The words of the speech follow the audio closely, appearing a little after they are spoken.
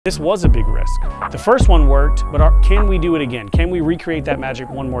This was a big risk. The first one worked, but can we do it again? Can we recreate that magic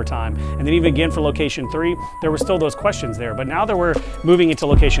one more time? And then even again for location 3, there were still those questions there. But now that we're moving into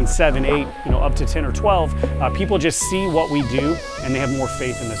location 7, 8, up to 10 or 12, people just see what we do and they have more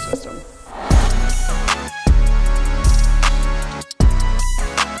faith in the system.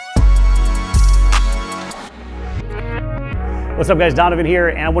 What's up guys, Donovan here,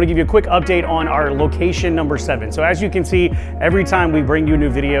 and I want to give you a quick update on our location number 7. So as you can see, every time we bring you a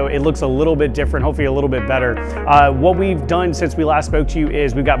new video, it looks a little bit different, hopefully a little bit better. What we've done since we last spoke to you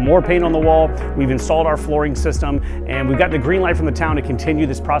is we've got more paint on the wall, we've installed our flooring system, and we've got the green light from the town to continue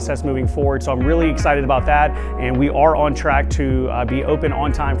this process moving forward. So I'm really excited about that, and we are on track to be open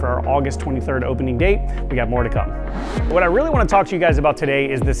on time for our August 23rd opening date. We got more to come. What I really want to talk to you guys about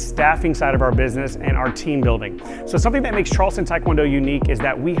today is the staffing side of our business and our team building. So something that makes Charleston Taekwondo unique is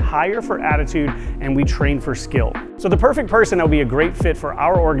that we hire for attitude and we train for skill. So the perfect person that will be a great fit for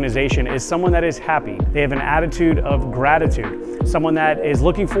our organization is someone that is happy. They have an attitude of gratitude. Someone that is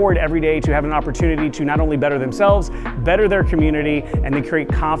looking forward every day to have an opportunity to not only better themselves, better their community, and they create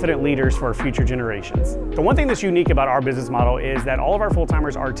confident leaders for our future generations. The one thing that's unique about our business model is that all of our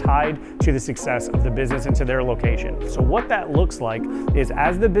full-timers are tied to the success of the business and to their location. So what that looks like is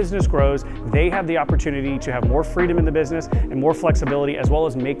as the business grows, they have the opportunity to have more freedom in the business and more flexibility, as well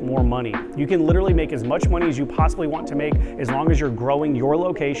as make more money. You can literally make as much money as you possibly want to make as long as you're growing your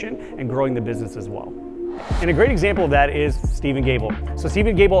location and growing the business as well. And a great example of that is Stephen Gable. So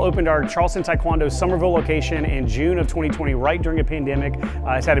Stephen Gable opened our Charleston Taekwondo Somerville location in June of 2020, right during a pandemic.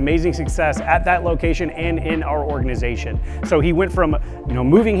 Has had amazing success at that location and in our organization. So he went from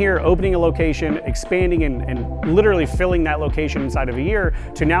moving here, opening a location, expanding and literally filling that location inside of a year,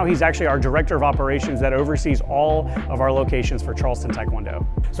 to now he's actually our director of operations that oversees all of our locations for Charleston Taekwondo.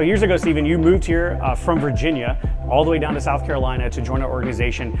 So years ago, Stephen, you moved here from Virginia all the way down to South Carolina to join our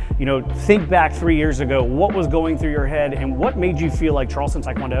organization. Think back 3 years ago, what was going through your head and what made you feel like Charleston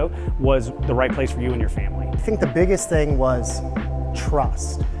Taekwondo was the right place for you and your family? I think the biggest thing was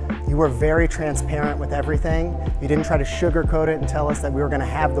trust. You were very transparent with everything. You didn't try to sugarcoat it and tell us that we were going to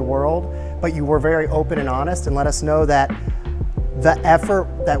have the world, but you were very open and honest and let us know that the effort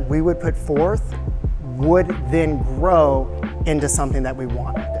that we would put forth would then grow into something that we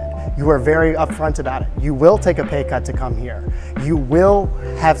wanted. You were very upfront about it. You will take a pay cut to come here. You will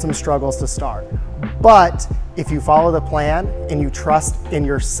have some struggles to start. But if you follow the plan and you trust in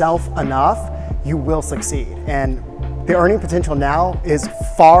yourself enough, you will succeed. And the earning potential now is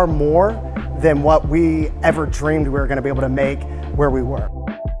far more than what we ever dreamed we were going to be able to make where we were.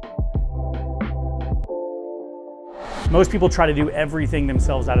 Most people try to do everything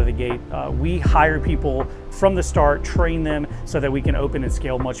themselves out of the gate. We hire people from the start, train them so that we can open and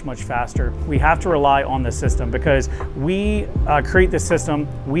scale much, much faster. We have to rely on the system because we create the system,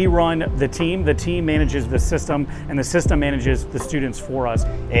 we run the team manages the system, and the system manages the students for us.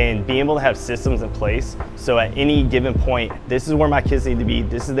 And being able to have systems in place, so at any given point, this is where my kids need to be,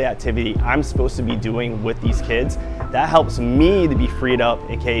 this is the activity I'm supposed to be doing with these kids, that helps me to be freed up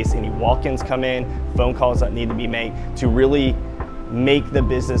in case any walk-ins come in, phone calls that need to be made, to really make the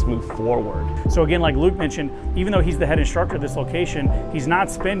business move forward. So again, like Luke mentioned, even though he's the head instructor of this location, he's not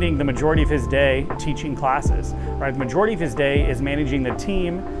spending the majority of his day teaching classes, right? The majority of his day is managing the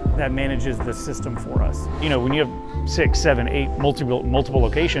team that manages the system for us. When you have 6, 7, 8 multiple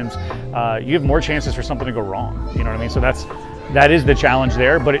locations, you have more chances for something to go wrong. You know what I mean? So that is the challenge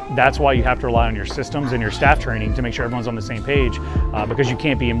there, but that's why you have to rely on your systems and your staff training to make sure everyone's on the same page, because you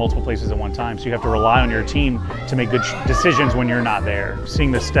can't be in multiple places at one time. So you have to rely on your team to make good decisions when you're not there.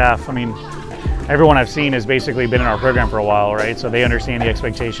 Seeing the staff, everyone I've seen has basically been in our program for a while, right? So they understand the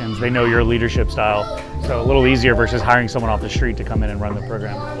expectations, they know your leadership style. So a little easier versus hiring someone off the street to come in and run the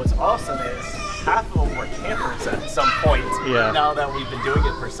program. What's awesome is half of them were campers at some point. Yeah. Now that we've been doing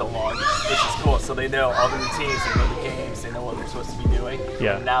it for so long, which is cool. So they know all the routines, they know the games, they know what they're supposed to be doing.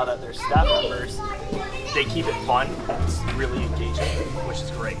 Yeah. And now that they're staff members, they keep it fun. It's really engaging, which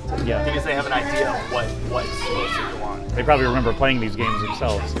is great. Yeah. Because they have an idea of what's supposed to go on. They probably remember playing these games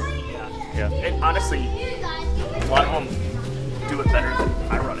themselves. Yeah. Yeah. And honestly, a lot of them do it better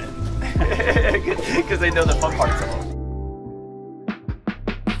than I run it. Because they know the fun parts of it.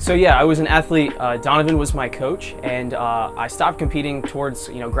 So yeah, I was an athlete. Donovan was my coach, and I stopped competing towards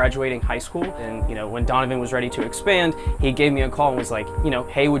graduating high school. And when Donovan was ready to expand, he gave me a call and was like,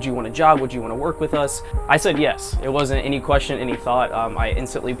 hey, would you want a job? Would you want to work with us? I said yes. It wasn't any question, any thought. I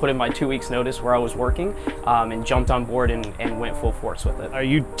instantly put in my 2 weeks notice where I was working, and jumped on board and went full force with it.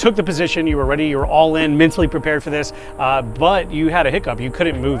 You took the position, you were ready, you were all in, mentally prepared for this, but you had a hiccup. You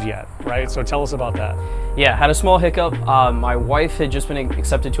couldn't move yet, right? right? So tell us about that. Yeah, had a small hiccup. My wife had just been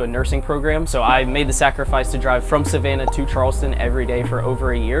accepted to a nursing program, so I made the sacrifice to drive from Savannah to Charleston every day for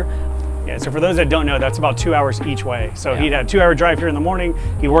over a year. Yeah, so for those that don't know, that's about 2 hours each way. So he'd have a 2 hour drive here in the morning,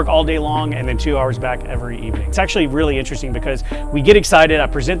 he'd work all day long, and then 2 hours back every evening. It's actually really interesting because we get excited, I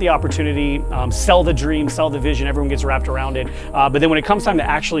present the opportunity, sell the dream, sell the vision, everyone gets wrapped around it. But then when it comes time to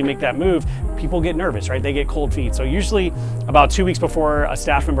actually make that move, people get nervous, right? They get cold feet. So usually about 2 weeks before a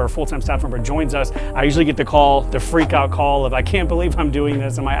staff member, a full-time staff member joins us, I usually get the call, the freak out call of, I can't believe I'm doing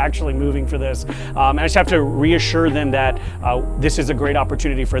this, am I actually moving for this? And I just have to reassure them that this is a great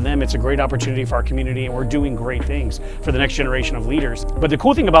opportunity for them, it's a great opportunity for our community, and we're doing great things for the next generation of leaders. But the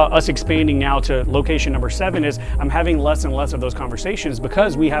cool thing about us expanding now to location number 7 is I'm having less and less of those conversations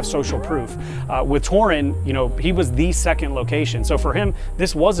because we have social proof. With Torin, you know, he was the second location. So for him,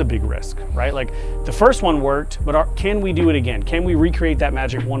 this was a big risk, right? Like the first one worked, but can we do it again? Can we recreate that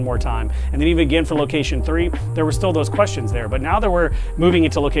magic one more time? And then even again for location 3, there were still those questions there. But now that we're moving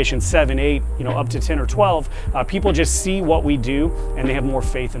into location 7, 8, you know, up to 10 or 12, people just see what we do and they have more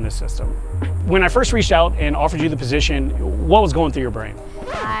faith in the system. When I first reached out and offered you the position, what was going through your brain?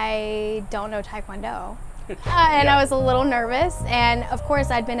 I don't know Taekwondo. And I was a little nervous, and of course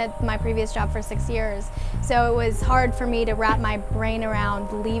I'd been at my previous job for 6 years, so it was hard for me to wrap my brain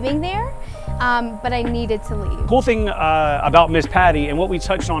around leaving there, but I needed to leave. Cool thing about Miss Patty and what we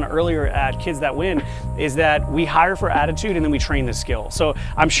touched on earlier at Kids That Win is that we hire for attitude and then we train the skill. So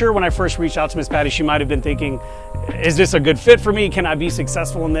I'm sure when I first reached out to Miss Patty, she might have been thinking, is this a good fit for me? Can I be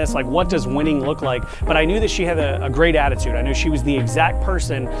successful in this? Like, what does winning look like? But I knew that she had a great attitude. I knew she was the exact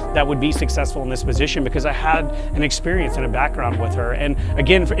person that would be successful in this position because I had an experience and a background with her. And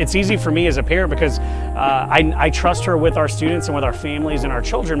again, it's easy for me as a parent because I trust her with our students and with our families and our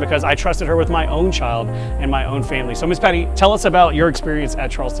children because I trusted her with my own child and my own family. So Miss Patty, tell us about your experience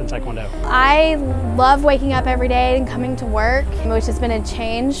at Charleston Taekwondo. I love waking up every day and coming to work, which has been a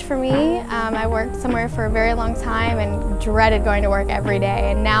change for me. I worked somewhere for a very long time and dreaded going to work every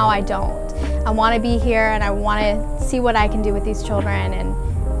day, and now I don't. I want to be here and I want to see what I can do with these children and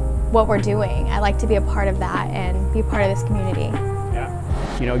what we're doing. I like to be a part of that and be part of this community.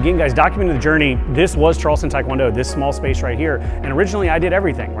 You know, again, guys, documenting the journey, this was Charleston Taekwondo, this small space right here. And originally I did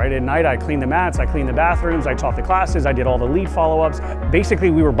everything, right? At night, I cleaned the mats, I cleaned the bathrooms, I taught the classes, I did all the lead follow-ups.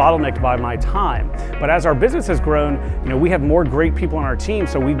 Basically, we were bottlenecked by my time. But as our business has grown, you know, we have more great people on our team,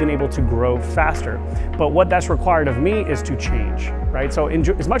 so we've been able to grow faster. But what that's required of me is to change, right? So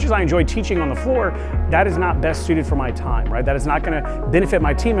as much as I enjoy teaching on the floor, that is not best suited for my time, right? That is not gonna benefit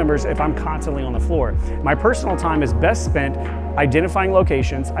my team members if I'm constantly on the floor. My personal time is best spent identifying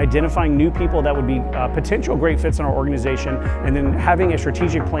locations, identifying new people that would be potential great fits in our organization, and then having a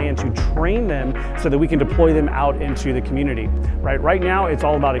strategic plan to train them so that we can deploy them out into the community. Right now, it's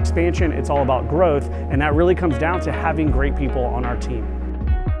all about expansion, it's all about growth, and that really comes down to having great people on our team.